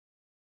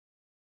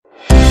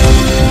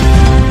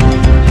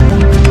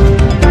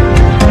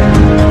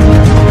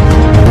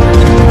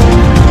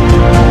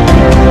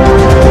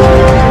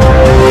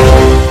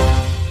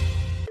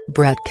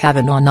Brett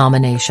Kavanaugh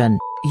nomination,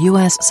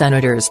 U.S.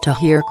 Senators to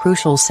hear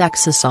crucial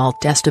sex assault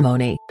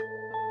testimony.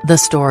 The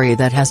story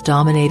that has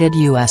dominated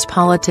U.S.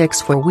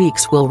 politics for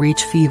weeks will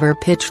reach fever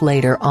pitch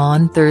later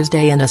on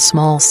Thursday in a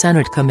small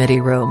Senate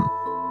committee room.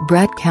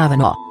 Brett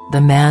Kavanaugh,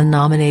 the man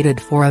nominated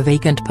for a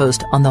vacant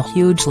post on the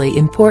hugely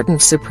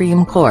important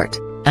Supreme Court,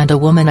 and a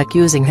woman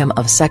accusing him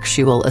of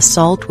sexual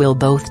assault will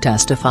both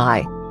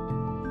testify.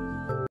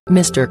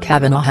 Mr.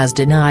 Kavanaugh has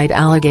denied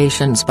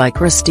allegations by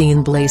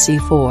Christine Blasey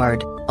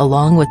Ford,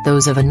 along with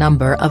those of a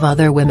number of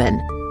other women.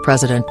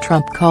 President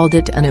Trump called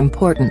it an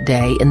important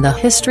day in the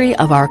history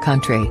of our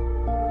country.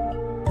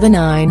 The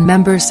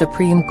 9-member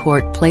Supreme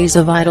Court plays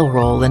a vital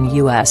role in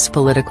U.S.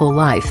 political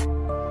life.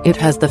 It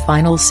has the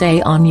final say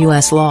on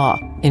U.S. law,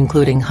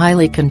 including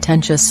highly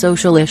contentious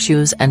social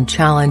issues and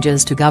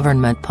challenges to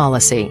government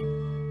policy.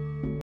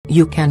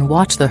 You can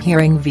watch the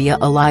hearing via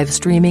a live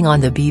streaming on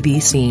the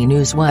BBC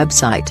News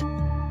website.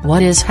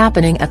 What is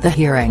happening at the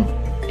hearing?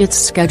 It's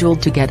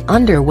scheduled to get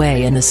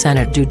underway in the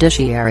Senate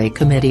Judiciary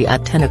Committee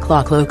at 10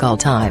 o'clock local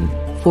time,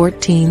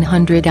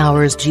 1400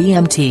 hours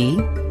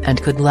GMT, and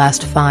could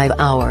last 5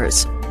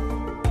 hours.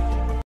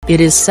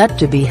 It is set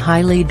to be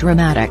highly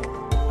dramatic.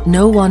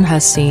 No one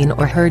has seen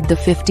or heard the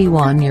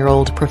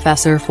 51-year-old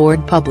Professor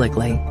Ford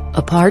publicly,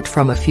 apart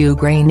from a few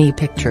grainy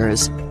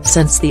pictures,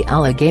 since the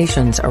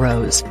allegations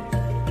arose.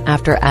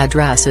 After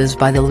addresses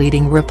by the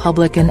leading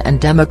Republican and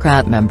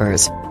Democrat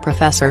members,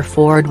 Professor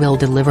Ford will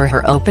deliver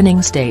her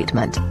opening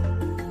statement.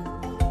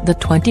 The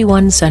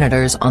 21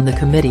 senators on the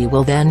committee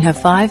will then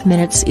have 5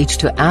 minutes each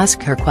to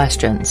ask her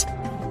questions.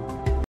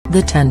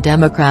 The 10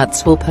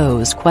 Democrats will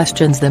pose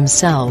questions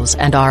themselves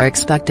and are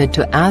expected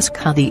to ask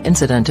how the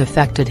incident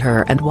affected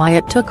her and why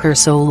it took her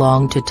so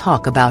long to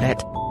talk about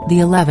it. The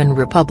 11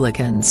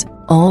 Republicans,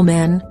 all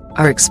men,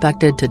 are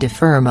expected to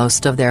defer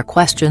most of their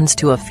questions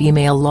to a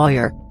female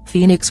lawyer,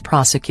 Phoenix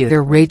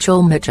prosecutor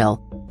Rachel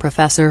Mitchell.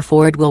 Professor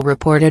Ford will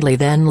reportedly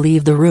then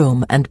leave the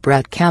room and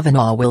Brett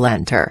Kavanaugh will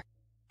enter.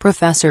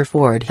 Professor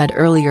Ford had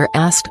earlier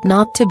asked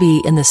not to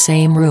be in the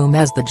same room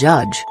as the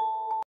judge.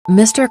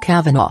 Mr.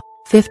 Kavanaugh,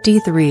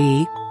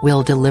 53,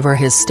 will deliver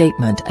his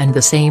statement and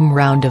the same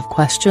round of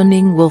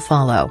questioning will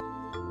follow.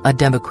 A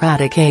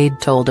Democratic aide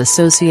told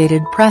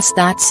Associated Press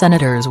that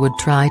senators would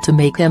try to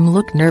make him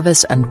look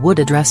nervous and would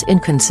address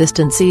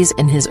inconsistencies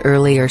in his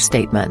earlier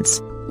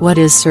statements. What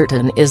is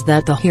certain is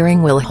that the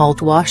hearing will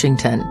halt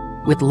Washington,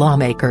 with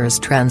lawmakers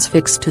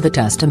transfixed to the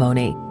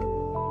testimony.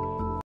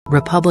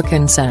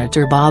 Republican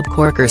Senator Bob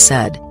Corker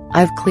said,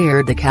 "I've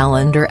cleared the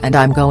calendar and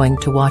I'm going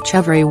to watch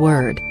every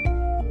word."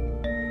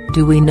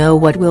 Do we know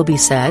what will be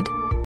said?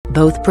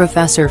 Both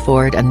Professor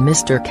Ford and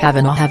Mr.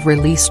 Kavanaugh have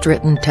released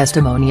written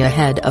testimony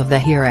ahead of the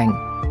hearing.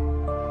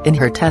 In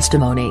her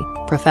testimony,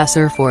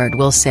 Professor Ford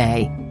will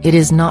say, "It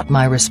is not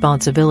my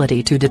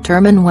responsibility to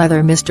determine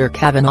whether Mr.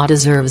 Kavanaugh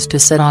deserves to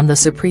sit on the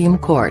Supreme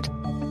Court.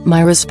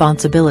 My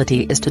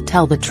responsibility is to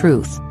tell the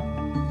truth."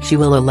 She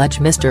will allege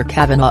Mr.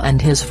 Kavanaugh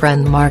and his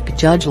friend Mark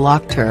Judge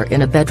locked her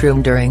in a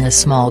bedroom during a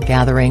small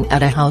gathering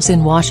at a house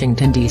in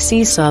Washington,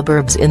 D.C.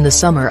 suburbs in the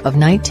summer of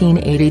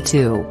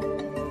 1982.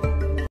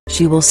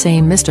 She will say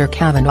Mr.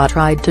 Kavanaugh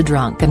tried to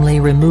drunkenly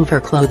remove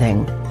her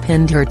clothing,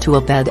 pinned her to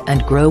a bed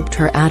and groped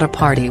her at a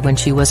party when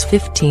she was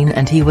 15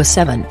 and he was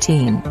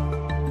 17.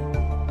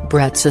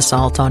 Brett's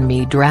assault on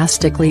me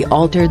drastically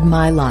altered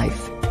my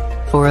life.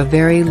 For a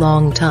very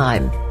long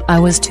time, I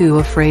was too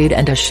afraid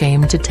and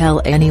ashamed to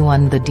tell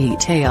anyone the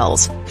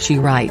details, she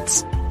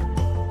writes.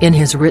 In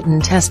his written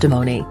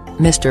testimony,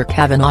 Mr.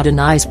 Kavanaugh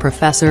denies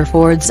Professor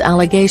Ford's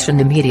allegation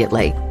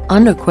immediately,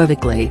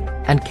 unequivocally,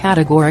 and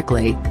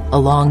categorically,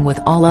 along with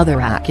all other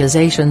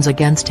accusations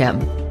against him.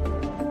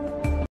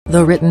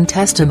 The written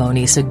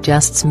testimony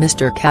suggests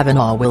Mr.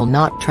 Kavanaugh will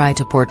not try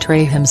to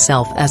portray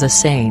himself as a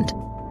saint.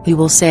 He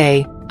will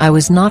say, "I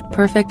was not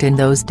perfect in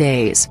those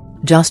days,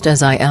 just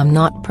as I am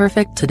not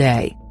perfect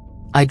today.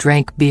 I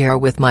drank beer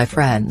with my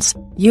friends,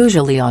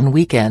 usually on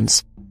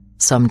weekends.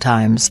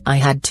 Sometimes I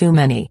had too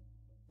many."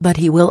 But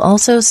he will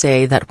also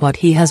say that what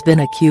he has been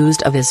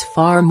accused of is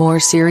far more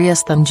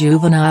serious than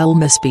juvenile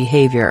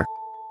misbehavior.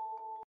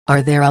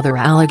 Are there other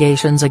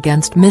allegations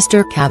against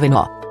Mr.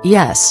 Kavanaugh?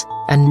 Yes,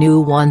 and new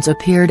ones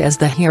appeared as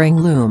the hearing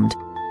loomed.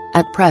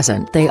 At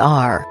present they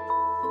are.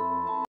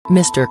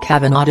 Mr.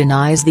 Kavanaugh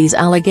denies these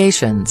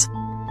allegations.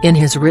 In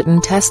his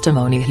written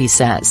testimony he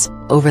says,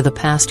 "Over the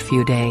past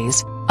few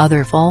days,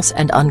 other false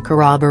and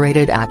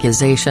uncorroborated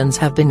accusations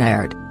have been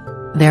aired.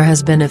 There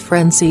has been a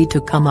frenzy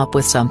to come up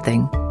with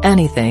something,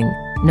 anything,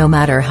 no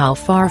matter how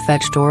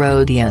far-fetched or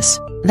odious,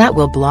 that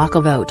will block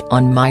a vote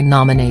on my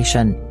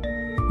nomination.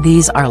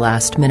 These are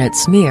last-minute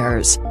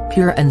smears,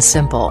 pure and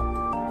simple."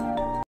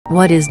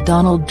 What is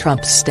Donald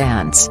Trump's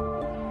stance?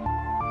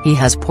 He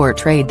has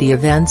portrayed the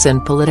events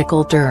in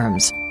political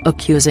terms,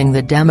 accusing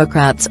the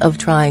Democrats of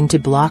trying to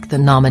block the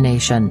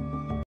nomination.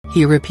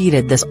 He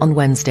repeated this on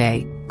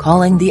Wednesday,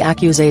 calling the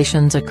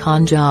accusations a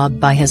con job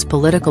by his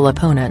political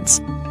opponents.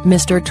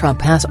 Mr.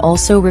 Trump has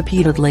also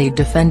repeatedly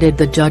defended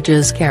the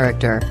judge's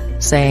character,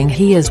 saying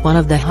he is one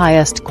of the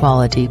highest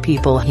quality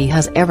people he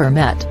has ever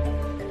met.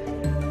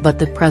 but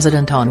the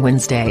president on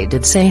Wednesday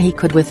did say he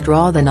could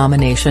withdraw the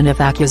nomination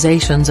if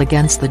accusations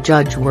against the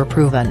judge were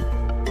proven.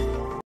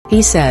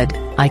 He said,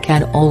 "I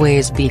can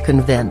always be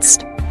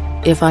convinced.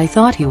 If I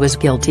thought he was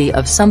guilty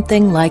of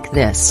something like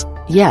this,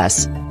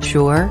 yes,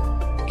 sure.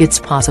 It's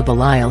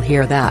possible I'll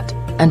hear that,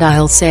 and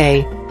I'll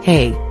say,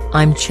 hey,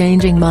 I'm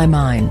changing my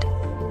mind.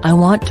 I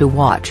want to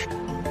watch.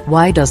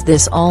 Why does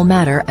this all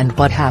matter and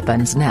what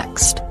happens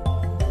next?"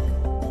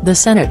 The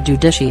Senate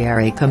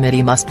Judiciary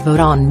Committee must vote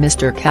on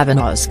Mr.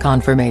 Kavanaugh's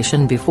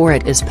confirmation before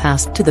it is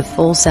passed to the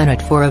full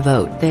Senate for a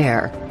vote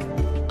there.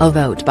 A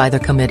vote by the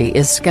committee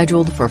is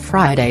scheduled for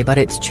Friday, but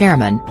its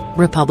chairman,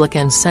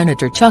 Republican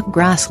Senator Chuck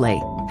Grassley,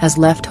 has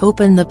left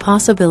open the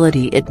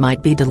possibility it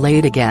might be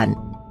delayed again.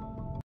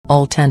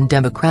 All 10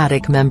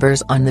 Democratic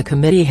members on the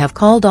committee have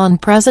called on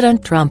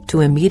President Trump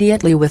to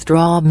immediately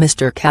withdraw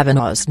Mr.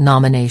 Kavanaugh's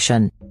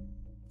nomination.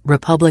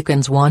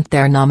 Republicans want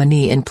their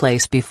nominee in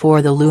place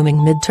before the looming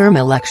midterm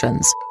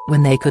elections,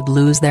 when they could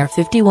lose their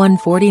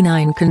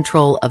 51-49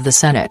 control of the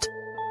Senate.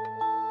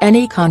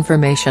 Any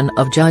confirmation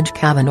of Judge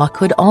Kavanaugh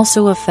could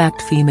also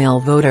affect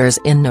female voters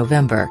in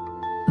November.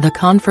 The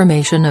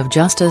confirmation of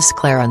Justice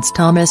Clarence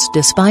Thomas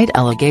despite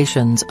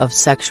allegations of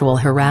sexual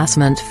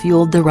harassment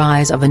fueled the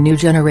rise of a new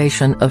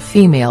generation of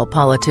female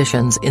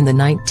politicians in the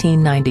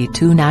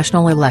 1992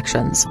 national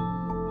elections.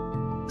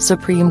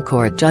 Supreme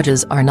Court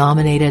judges are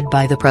nominated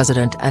by the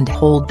president and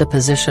hold the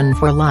position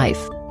for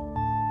life.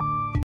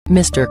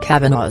 Mr.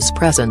 Kavanaugh's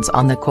presence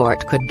on the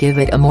court could give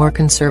it a more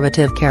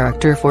conservative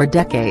character for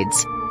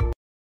decades.